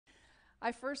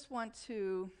I first want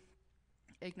to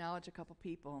acknowledge a couple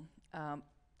people.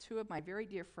 Two of my very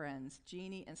dear friends,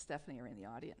 Jeannie and Stephanie, are in the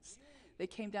audience. They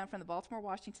came down from the Baltimore,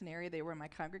 Washington area. They were in my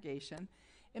congregation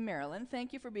in Maryland.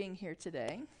 Thank you for being here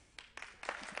today.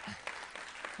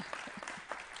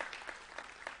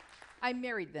 I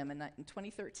married them in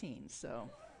 2013,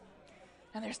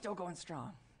 and they're still going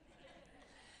strong.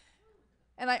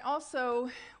 And I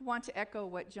also want to echo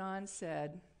what John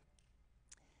said,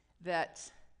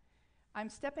 that I'm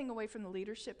stepping away from the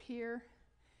leadership here,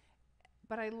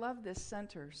 but I love this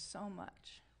center so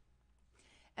much.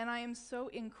 And I am so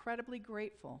incredibly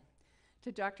grateful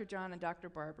to Dr. John and Dr.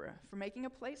 Barbara for making a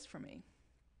place for me.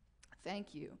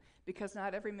 Thank you, because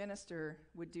not every minister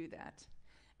would do that.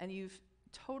 And you've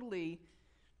totally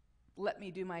let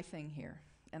me do my thing here,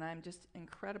 and I'm just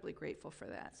incredibly grateful for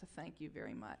that, so thank you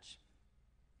very much.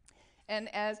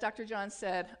 And as Dr. John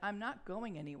said, I'm not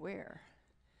going anywhere.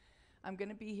 I'm going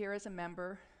to be here as a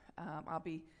member. I'll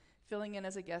be filling in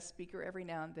as a guest speaker every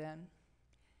now and then.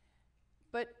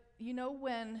 But you know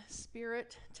when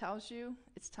Spirit tells you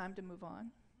it's time to move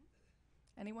on?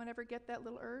 Anyone ever get that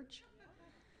little urge?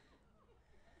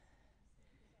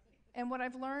 And what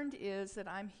I've learned is that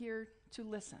I'm here to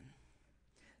listen,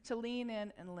 to lean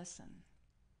in and listen.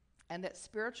 And that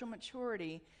spiritual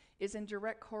maturity is in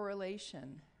direct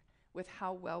correlation with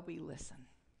how well we listen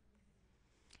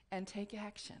and take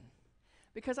action.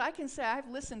 Because I can say I've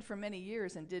listened for many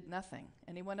years and did nothing.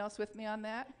 Anyone else with me on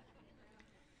that?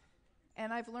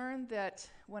 And I've learned that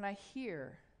when I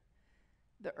hear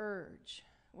the urge,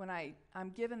 when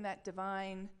I'm given that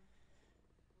divine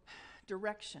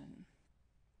direction,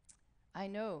 I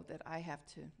know that I have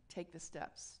to take the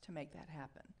steps to make that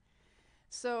happen.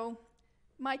 So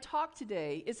my talk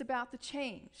today is about the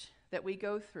change that we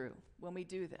go through when we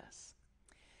do this.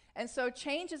 And so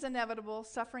change is inevitable,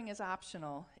 suffering is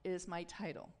optional is my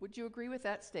title. Would you agree with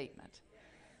that statement?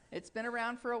 It's been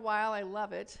around for a while. I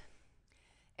love it.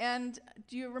 And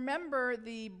do you remember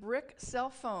the brick cell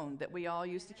phone that we all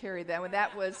used to carry then, when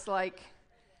that was like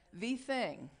the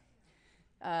thing?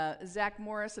 Zach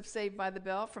Morris of Saved by the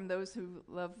Bell, from those who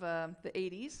love the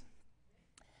 80s.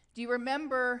 Do you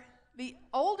remember the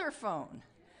older phone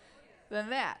than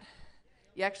that?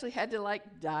 You actually had to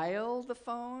dial the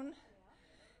phone.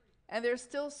 And there's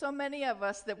still so many of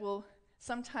us that will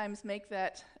sometimes make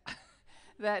that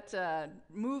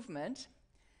movement.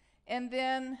 And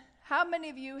then how many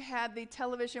of you had the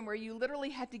television where you literally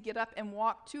had to get up and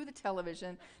walk to the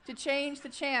television to change the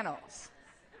channels?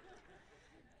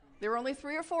 There were only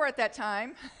 3 or 4 at that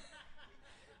time.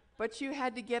 But you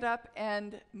had to get up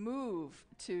and move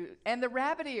to, and the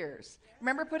rabbit ears.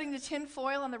 Remember putting the tin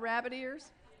foil on the rabbit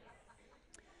ears?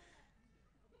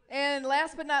 And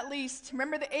last but not least,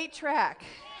 remember the 8-track.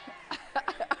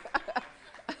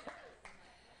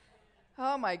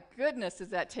 Oh my goodness, does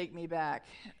that take me back.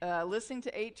 Listening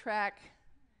to 8-track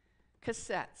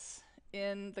cassettes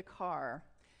in the car.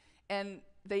 And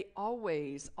they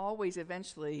always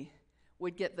eventually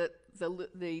would get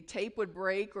the tape would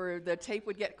break, or the tape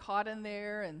would get caught in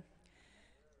there. And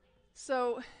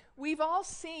so we've all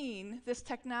seen this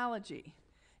technology.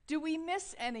 Do we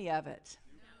miss any of it?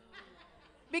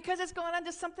 Because it's gone on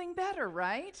to something better,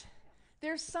 right?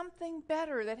 There's something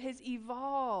better that has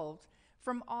evolved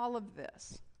from all of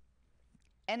this.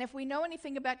 And if we know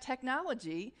anything about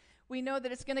technology, we know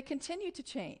that it's going to continue to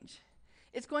change.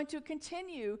 It's going to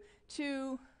continue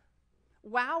to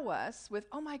wow us with,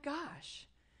 oh my gosh,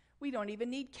 we don't even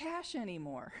need cash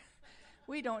anymore.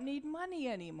 We don't need money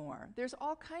anymore. There's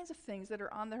all kinds of things that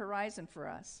are on the horizon for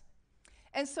us.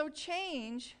 And so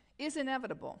change is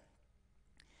inevitable.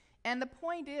 And the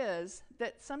point is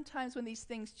that sometimes when these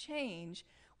things change,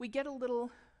 we get a little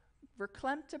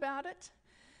verklempt about it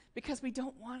because we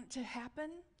don't want it to happen.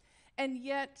 And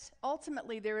yet,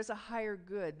 ultimately, there is a higher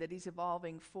good that is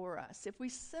evolving for us if we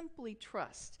simply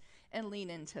trust and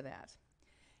lean into that.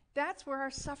 That's where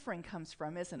our suffering comes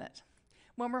from, isn't it?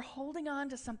 When we're holding on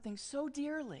to something so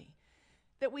dearly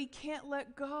that we can't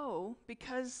let go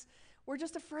because we're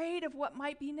just afraid of what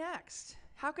might be next.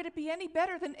 How could it be any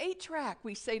better than 8-track,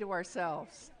 we say to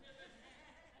ourselves.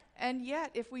 And yet,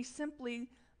 if we simply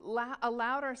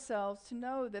allowed ourselves to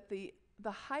know that the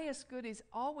highest good is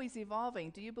always evolving.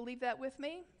 Do you believe that with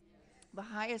me? Yes. The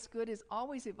highest good is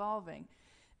always evolving.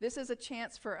 This is a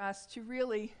chance for us to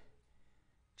really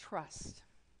trust.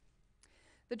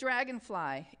 The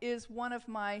dragonfly is one of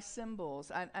my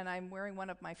symbols, and I'm wearing one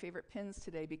of my favorite pins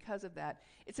today because of that.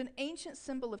 It's an ancient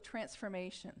symbol of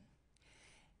transformation.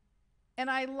 And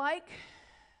I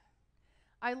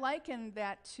liken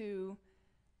that to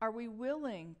Are we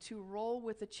willing to roll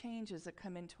with the changes that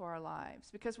come into our lives?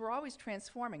 Because we're always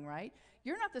transforming, right?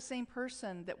 You're not the same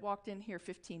person that walked in here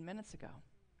 15 minutes ago.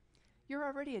 You're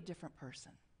already a different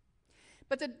person.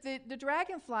 But the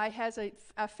dragonfly has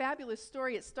a fabulous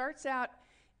story. It starts out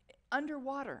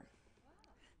underwater.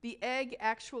 The egg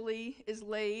actually is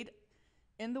laid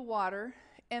in the water,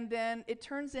 and then it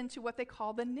turns into what they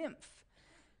call the nymph.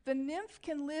 The nymph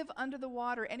can live under the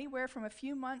water anywhere from a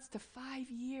few months to 5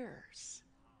 years.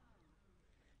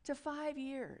 To 5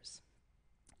 years.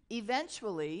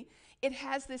 Eventually, it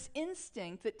has this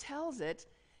instinct that tells it,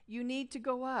 you need to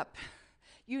go up.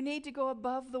 You need to go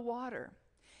above the water.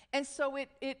 And so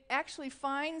it actually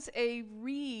finds a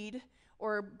reed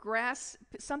or grass,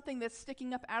 something that's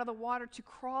sticking up out of the water to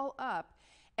crawl up.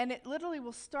 And it literally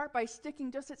will start by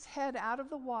sticking just its head out of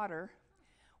the water,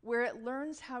 where it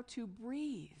learns how to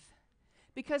breathe.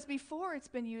 Because before it's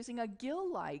been using a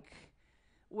gill-like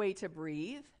way to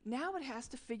breathe, now it has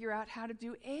to figure out how to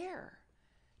do air.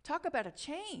 Talk about a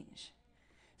change.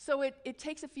 So it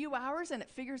takes a few hours and it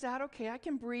figures out, okay, I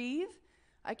can breathe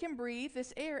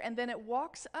this air, and then it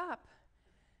walks up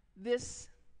this,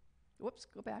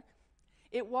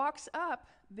 It walks up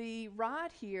the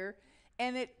rod here,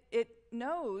 and it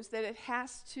knows that it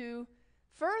has to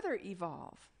further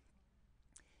evolve.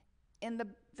 And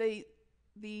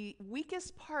the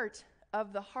weakest part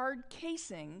of the hard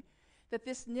casing that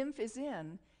this nymph is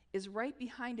in is right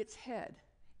behind its head,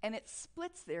 and it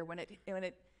splits there when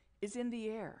it is in the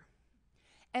air.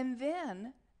 And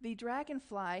then the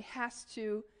dragonfly has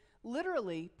to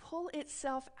literally pull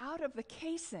itself out of the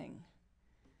casing.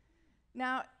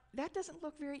 Now, that doesn't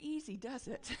look very easy, does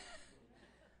it?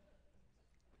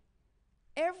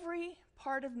 Every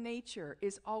part of nature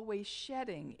is always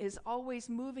shedding, is always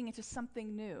moving into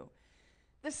something new.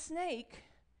 The snake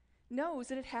knows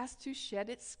that it has to shed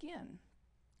its skin.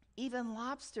 Even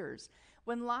lobsters.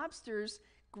 When lobsters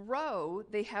grow,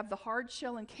 they have the hard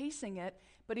shell encasing it,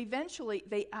 but eventually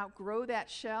they outgrow that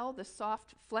shell, the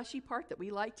soft, fleshy part that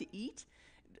we like to eat,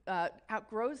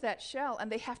 outgrows that shell, and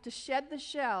they have to shed the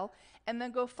shell and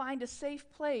then go find a safe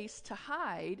place to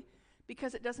hide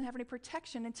because it doesn't have any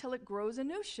protection until it grows a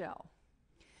new shell.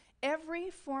 Every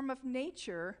form of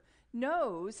nature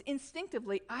knows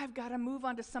instinctively, I've got to move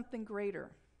on to something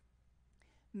greater.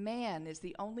 Man is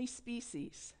the only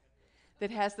species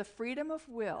that has the freedom of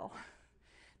will,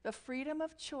 the freedom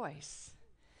of choice,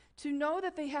 to know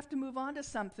that they have to move on to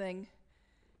something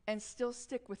and still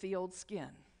stick with the old skin.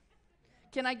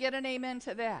 Can I get an amen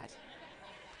to that?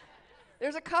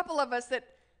 There's a couple of us that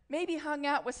maybe hung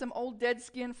out with some old dead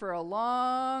skin for a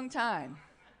long time.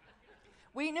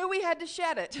 We knew we had to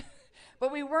shed it,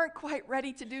 but we weren't quite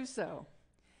ready to do so.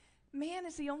 Man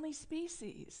is the only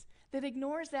species that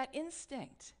ignores that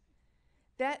instinct,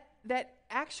 that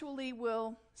actually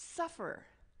will suffer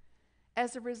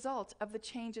as a result of the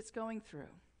change it's going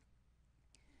through.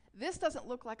 This doesn't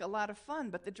look like a lot of fun,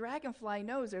 but the dragonfly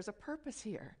knows there's a purpose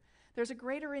here. There's a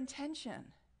greater intention.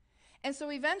 And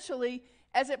so eventually,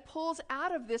 as it pulls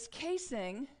out of this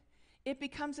casing, it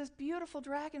becomes this beautiful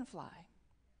dragonfly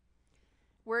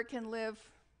where it can live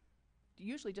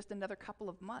usually just another couple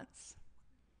of months.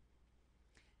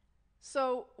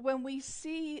 So when we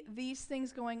see these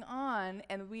things going on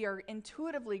and we are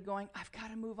intuitively going, I've got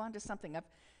to move on to something.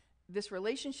 This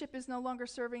relationship is no longer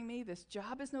serving me. This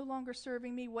job is no longer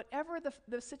serving me. Whatever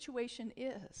the situation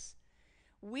is,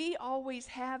 we always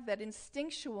have that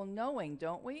instinctual knowing,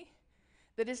 don't we?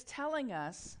 That is telling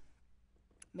us,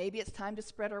 maybe it's time to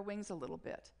spread our wings a little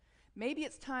bit. Maybe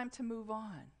it's time to move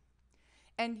on.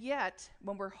 And yet,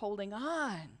 when we're holding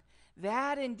on,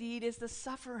 that indeed is the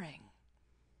suffering.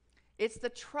 It's the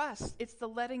trust, it's the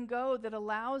letting go that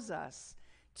allows us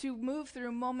to move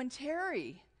through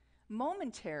momentary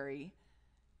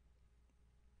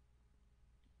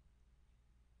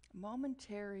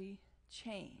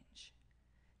change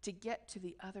to get to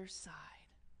the other side.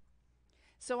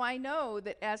 So I know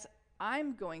that as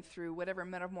I'm going through whatever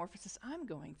metamorphosis I'm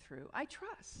going through, I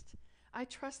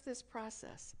trust this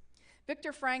process.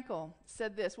 Viktor Frankl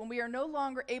said this: when we are no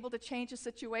longer able to change a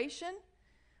situation,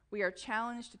 we are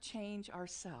challenged to change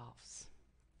ourselves.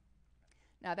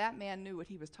 Now that man knew what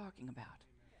he was talking about.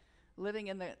 Living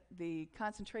in the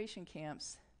concentration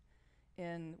camps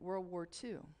in World War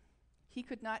II. He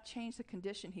could not change the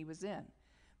condition he was in,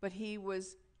 but he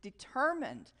was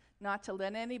determined not to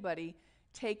let anybody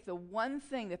take the one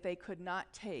thing that they could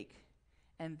not take,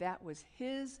 and that was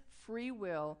his free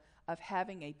will of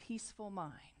having a peaceful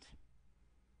mind.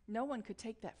 No one could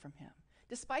take that from him.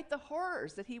 Despite the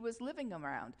horrors that he was living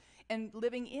around and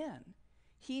living in,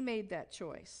 he made that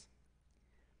choice.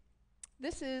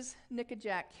 This is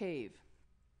Nickajack Cave.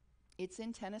 It's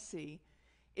in Tennessee.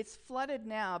 It's flooded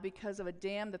now because of a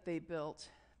dam that they built.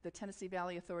 The Tennessee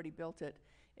Valley Authority built it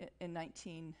in the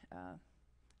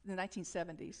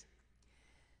 1970s.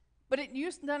 But it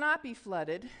used to not be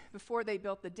flooded before they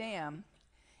built the dam.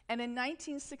 And in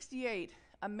 1968,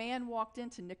 a man walked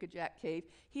into Nickajack Cave.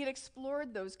 He had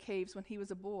explored those caves when he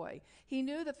was a boy. He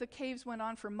knew that the caves went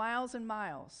on for miles and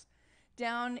miles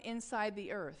down inside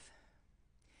the earth.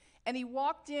 And he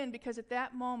walked in because at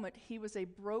that moment he was a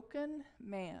broken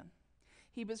man.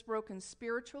 He was broken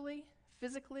spiritually,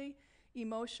 physically,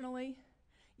 emotionally.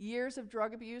 Years of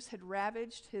drug abuse had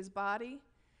ravaged his body,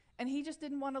 and he just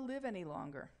didn't want to live any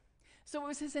longer. So it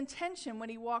was his intention when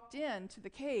he walked into the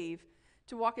cave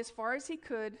to walk as far as he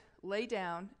could, lay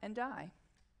down, and die.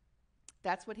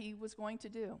 That's what he was going to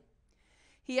do.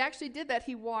 He actually did that.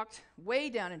 He walked way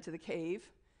down into the cave.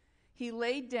 He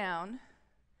laid down,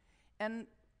 and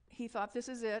he thought, this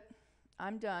is it.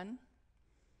 I'm done.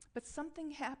 But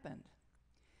something happened.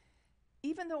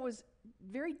 Even though it was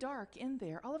very dark in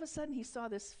there, all of a sudden he saw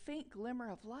this faint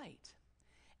glimmer of light,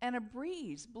 and a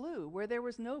breeze blew where there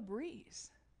was no breeze.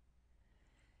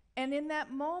 And in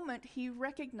that moment, he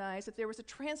recognized that there was a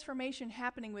transformation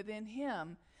happening within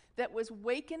him that was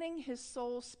wakening his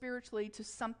soul spiritually to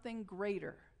something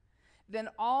greater than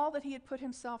all that he had put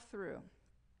himself through.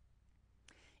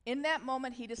 In that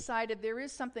moment, he decided there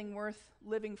is something worth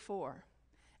living for.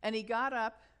 And he got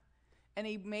up and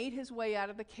he made his way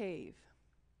out of the cave.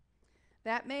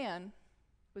 That man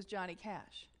was Johnny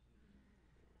Cash.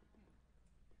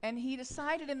 And he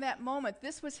decided in that moment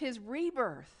this was his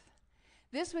rebirth.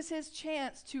 This was his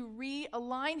chance to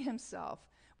realign himself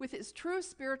with his true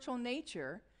spiritual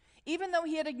nature. Even though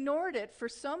he had ignored it for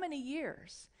so many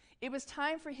years, it was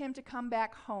time for him to come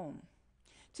back home,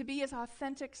 to be his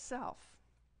authentic self.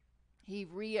 He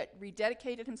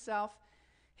rededicated himself,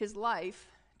 his life,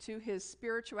 to his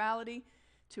spirituality,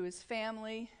 to his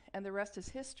family, and the rest is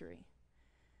history.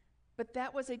 But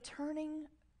that was a turning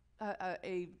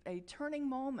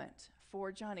moment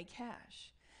for Johnny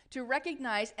Cash, to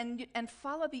recognize and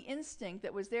follow the instinct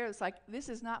that was there. It's like, this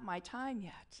is not my time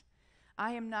yet.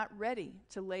 I am not ready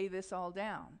to lay this all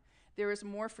down. There is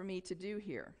more for me to do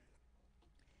here.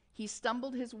 He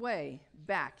stumbled his way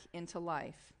back into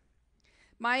life.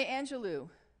 Maya Angelou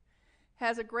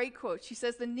has a great quote. She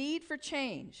says, "The need for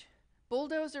change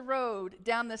bulldozed a road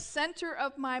down the center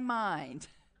of my mind."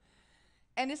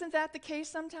 And isn't that the case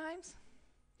sometimes?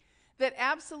 That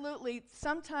absolutely,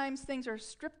 sometimes things are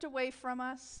stripped away from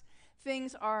us.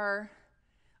 Things are,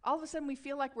 all of a sudden we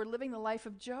feel like we're living the life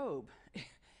of Job.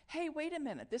 Hey, wait a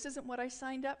minute, this isn't what I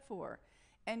signed up for.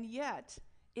 And yet,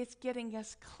 it's getting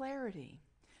us clarity.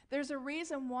 There's a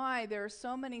reason why there are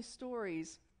so many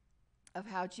stories of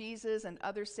how Jesus and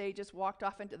other sages walked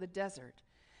off into the desert.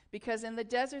 Because in the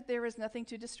desert, there is nothing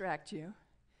to distract you.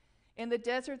 In the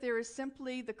desert, there is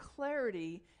simply the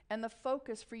clarity and the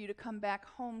focus for you to come back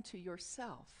home to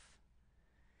yourself.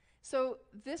 So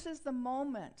this is the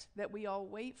moment that we all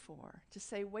wait for, to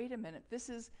say, wait a minute, this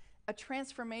is a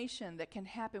transformation that can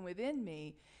happen within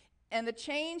me, and the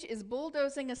change is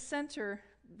bulldozing a center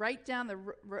right down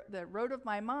the road of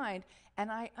my mind,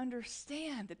 and I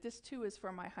understand that this too is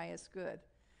for my highest good.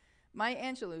 Maya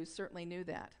Angelou certainly knew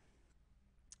that.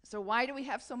 So why do we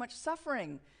have so much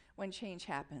suffering when change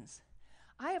happens?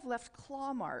 I have left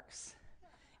claw marks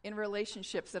in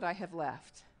relationships that I have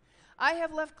left. I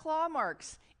have left claw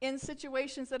marks in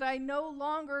situations that I no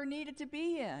longer needed to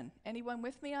be in. Anyone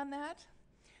with me on that?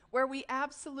 Where we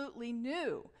absolutely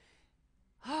knew,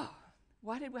 oh,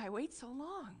 why did I wait so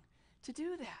long to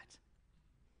do that?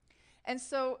 And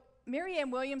so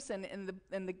Marianne Williamson,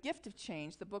 in the Gift of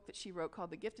Change, the book that she wrote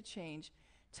called The Gift of Change,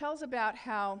 tells about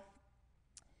how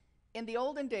in the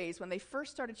olden days when they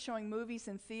first started showing movies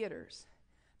in theaters,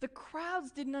 the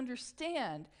crowds didn't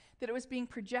understand that it was being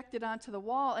projected onto the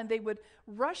wall, and they would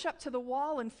rush up to the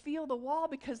wall and feel the wall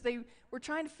because they were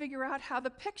trying to figure out how the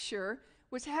picture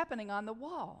was happening on the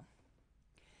wall.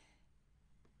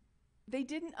 They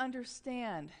didn't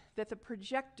understand that the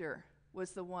projector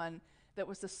was the one that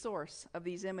was the source of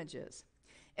these images.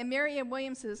 And Marianne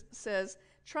Williams says,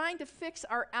 trying to fix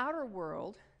our outer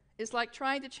world is like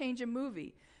trying to change a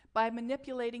movie by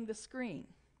manipulating the screen.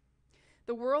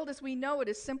 The world as we know it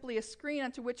is simply a screen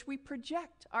onto which we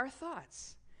project our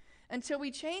thoughts. Until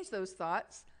we change those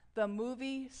thoughts, the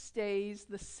movie stays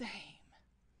the same.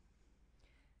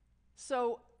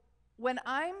 So when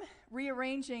I'm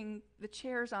rearranging the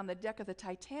chairs on the deck of the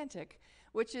Titanic,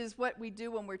 which is what we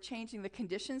do when we're changing the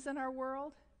conditions in our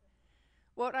world,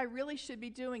 what I really should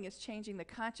be doing is changing the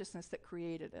consciousness that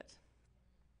created it.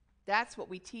 That's what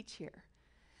we teach here.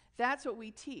 That's what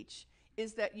we teach.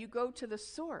 is that you go to the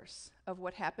source of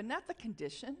what happened, not the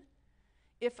condition.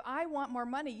 If I want more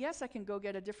money, yes, I can go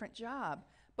get a different job.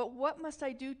 But what must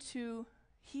I do to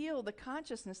heal the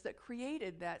consciousness that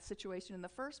created that situation in the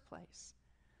first place?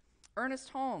 Ernest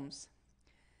Holmes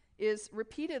is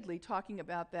repeatedly talking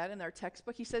about that in our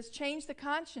textbook. He says, change the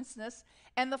consciousness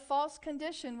and the false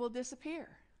condition will disappear.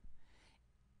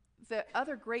 The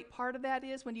other great part of that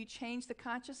is when you change the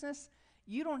consciousness,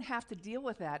 you don't have to deal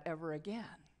with that ever again.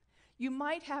 You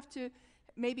might have to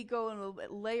maybe go a little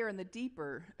bit layer in the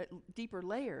deeper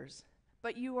layers,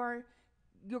 but you're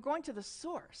going to the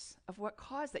source of what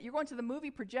caused that. You're going to the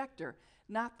movie projector,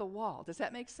 not the wall. Does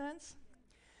that make sense?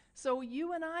 So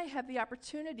you and I have the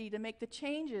opportunity to make the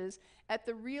changes at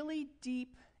the really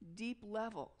deep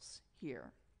levels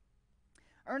here.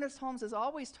 Ernest Holmes is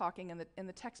always talking in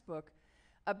the textbook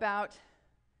about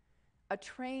a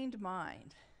trained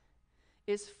mind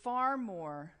is far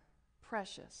more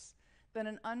precious than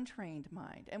an untrained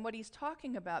mind. And what he's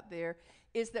talking about there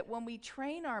is that when we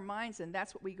train our minds, and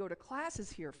that's what we go to classes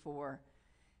here for,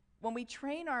 when we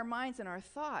train our minds and our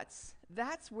thoughts,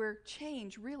 that's where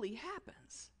change really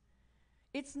happens.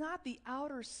 It's not the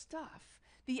outer stuff.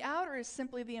 The outer is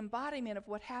simply the embodiment of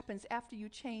what happens after you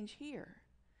change here.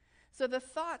 So the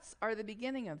thoughts are the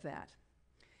beginning of that.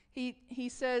 He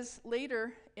says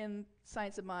later in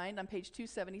Science of Mind on page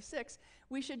 276,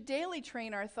 we should daily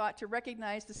train our thought to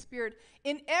recognize the Spirit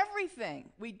in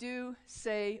everything we do,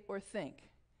 say, or think.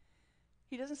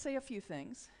 He doesn't say a few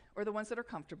things, or the ones that are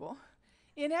comfortable.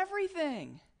 In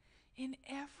everything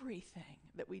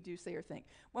that we do, say, or think.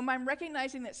 When I'm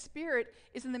recognizing that Spirit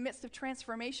is in the midst of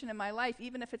transformation in my life,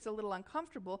 even if it's a little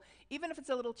uncomfortable, even if it's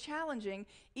a little challenging,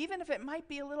 even if it might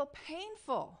be a little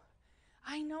painful,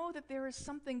 I know that there is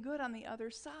something good on the other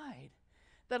side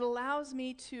that allows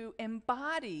me to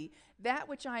embody that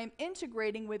which I am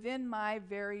integrating within my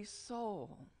very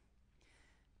soul.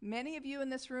 Many of you in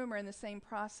this room are in the same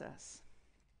process.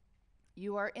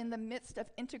 You are in the midst of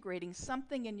integrating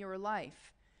something in your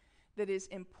life that is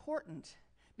important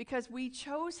because we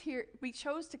chose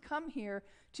to come here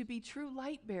to be true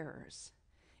light bearers.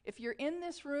 If you're in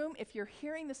this room, if you're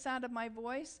hearing the sound of my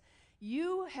voice,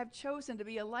 you have chosen to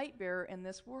be a light bearer in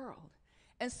this world.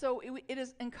 And so it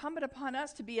is incumbent upon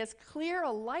us to be as clear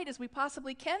a light as we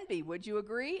possibly can be. Would you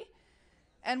agree?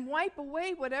 And wipe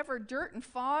away whatever dirt and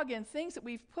fog and things that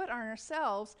we've put on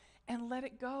ourselves and let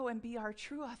it go and be our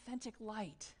true, authentic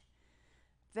light.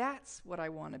 That's what I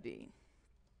want to be.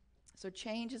 So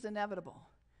change is inevitable.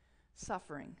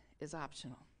 Suffering is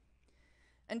optional.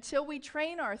 Until we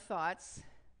train our thoughts,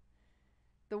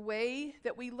 the way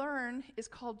that we learn is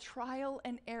called trial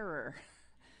and error.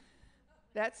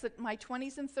 That's my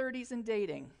 20s and 30s in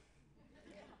dating.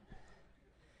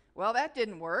 Well, that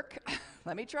didn't work.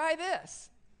 Let me try this.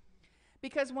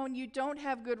 Because when you don't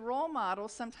have good role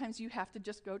models, sometimes you have to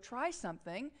just go try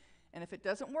something, and if it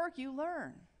doesn't work, you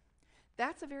learn.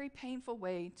 That's a very painful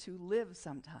way to live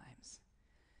sometimes.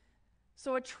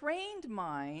 So a trained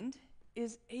mind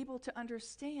is able to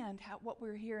understand what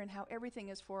we're here and how everything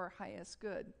is for our highest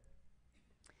good.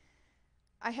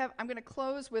 I'm going to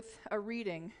close with a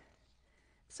reading.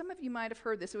 Some of you might have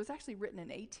heard this. It was actually written in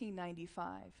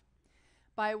 1895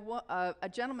 by a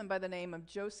gentleman by the name of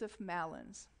Joseph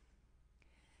Malins.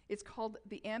 It's called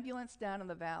The Ambulance Down in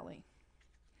the Valley.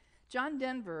 John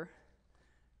Denver,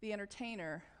 the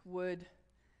entertainer, would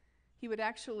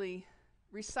actually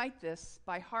recite this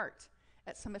by heart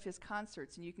at some of his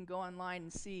concerts, and you can go online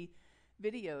and see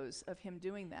videos of him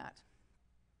doing that.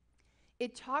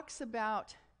 It talks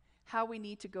about how we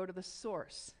need to go to the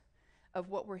source of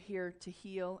what we're here to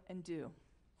heal and do.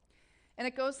 And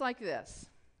it goes like this.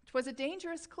 'Twas a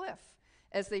dangerous cliff,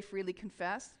 as they freely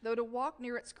confessed, though to walk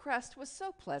near its crest was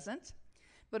so pleasant.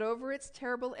 But over its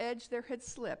terrible edge there had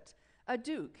slipped a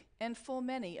duke and full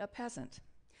many a peasant.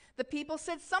 The people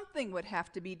said something would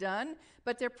have to be done,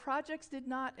 but their projects did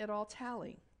not at all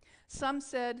tally. Some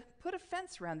said, put a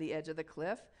fence round the edge of the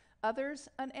cliff, others,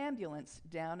 an ambulance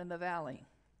down in the valley.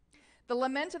 The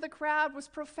lament of the crowd was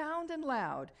profound and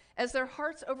loud, as their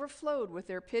hearts overflowed with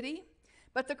their pity,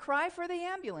 but the cry for the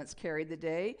ambulance carried the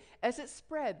day as it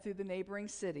spread through the neighboring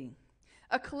city.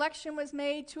 A collection was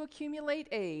made to accumulate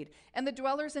aid, and the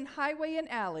dwellers in highway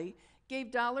and alley gave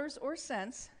dollars or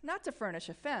cents, not to furnish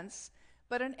a fence,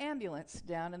 but an ambulance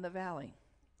down in the valley.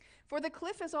 For the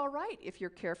cliff is all right if you're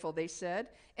careful, they said,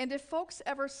 and if folks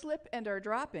ever slip and are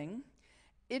dropping,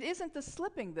 it isn't the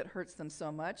slipping that hurts them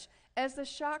so much as the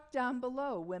shock down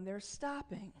below when they're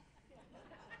stopping.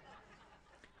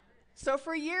 So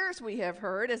for years we have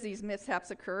heard, as these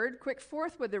mishaps occurred, quick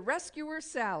forth would the rescuers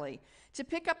sally to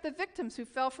pick up the victims who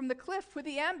fell from the cliff with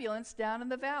the ambulance down in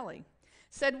the valley.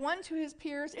 Said one to his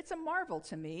peers, "It's a marvel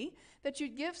to me that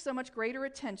you'd give so much greater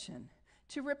attention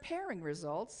to repairing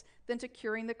results than to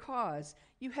curing the cause.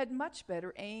 You had much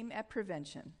better aim at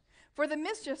prevention. For the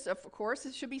mischief, of course,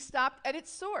 it should be stopped at its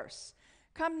source.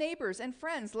 Come, neighbors and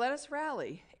friends, let us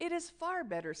rally. It is far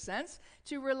better sense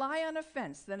to rely on a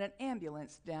fence than an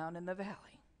ambulance down in the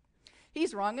valley."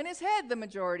 "He's wrong in his head," the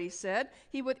majority said.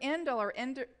 "He would end all our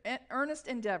earnest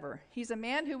endeavor. He's a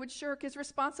man who would shirk his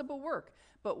responsible work,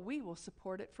 but we will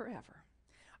support it forever.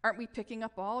 Aren't we picking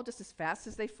up all just as fast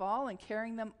as they fall and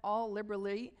carrying them all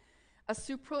liberally? A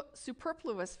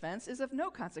superfluous fence is of no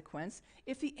consequence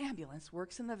if the ambulance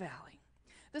works in the valley.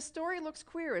 The story looks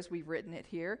queer as we've written it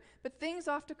here, but things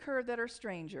oft occur that are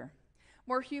stranger.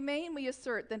 More humane, we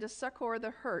assert, than to succor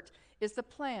the hurt is the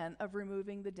plan of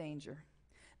removing the danger.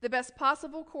 The best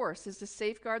possible course is to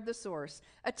safeguard the source,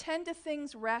 attend to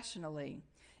things rationally.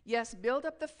 Yes, build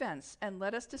up the fence and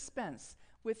let us dispense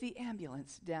with the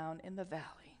ambulance down in the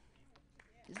valley."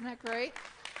 Isn't that great?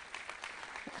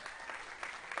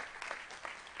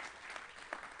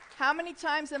 How many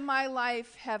times in my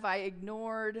life have I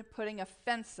ignored putting a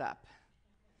fence up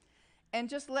and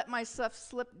just let myself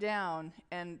slip down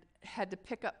and had to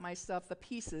pick up myself the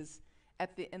pieces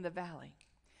in the valley?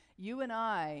 You and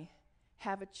I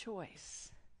have a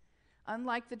choice.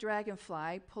 Unlike the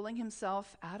dragonfly pulling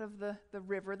himself out of the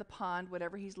river, the pond,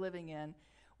 whatever he's living in,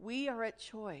 we are at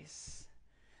choice.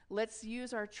 Let's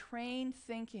use our trained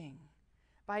thinking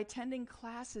by attending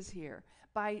classes here,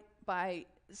 by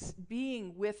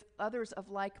being with others of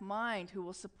like mind who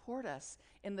will support us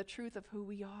in the truth of who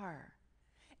we are,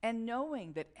 and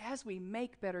knowing that as we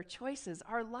make better choices,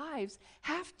 our lives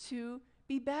have to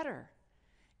be better.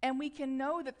 And we can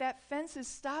know that that fence is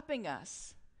stopping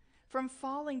us from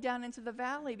falling down into the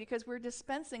valley because we're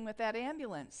dispensing with that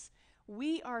ambulance.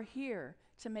 We are here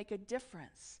to make a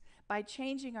difference by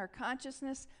changing our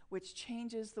consciousness, which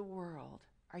changes the world.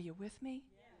 Are you with me?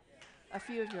 Yeah. A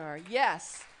few of you are.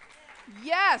 Yes.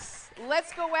 Yes.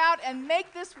 Let's go out and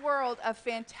make this world a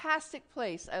fantastic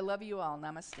place. I love you all.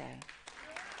 Namaste.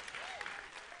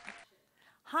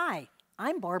 Hi,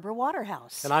 I'm Barbara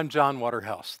Waterhouse. And I'm John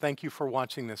Waterhouse. Thank you for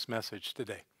watching this message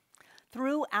today.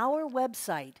 Through our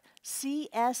website,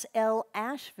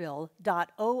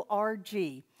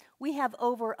 cslasheville.org, we have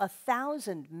over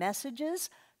 1,000 messages,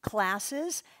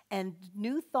 classes, and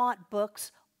New Thought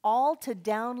books, all to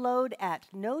download at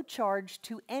no charge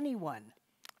to anyone.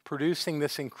 Producing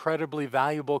this incredibly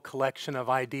valuable collection of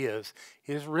ideas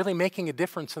is really making a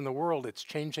difference in the world. It's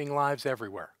changing lives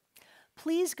everywhere.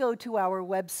 Please go to our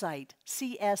website,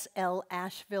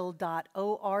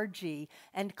 cslasheville.org,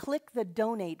 and click the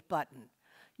Donate button.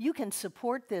 You can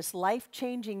support this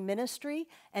life-changing ministry,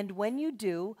 and when you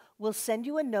do, we'll send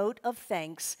you a note of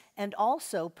thanks and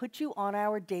also put you on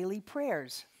our daily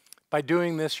prayers. By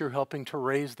doing this, you're helping to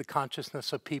raise the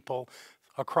consciousness of people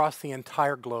across the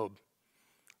entire globe.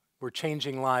 We're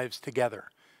changing lives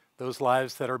together, those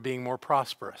lives that are being more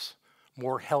prosperous,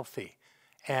 more healthy,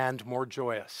 and more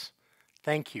joyous.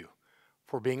 Thank you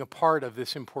for being a part of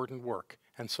this important work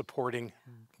and supporting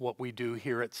what we do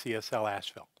here at CSL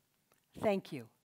Asheville. Thank you.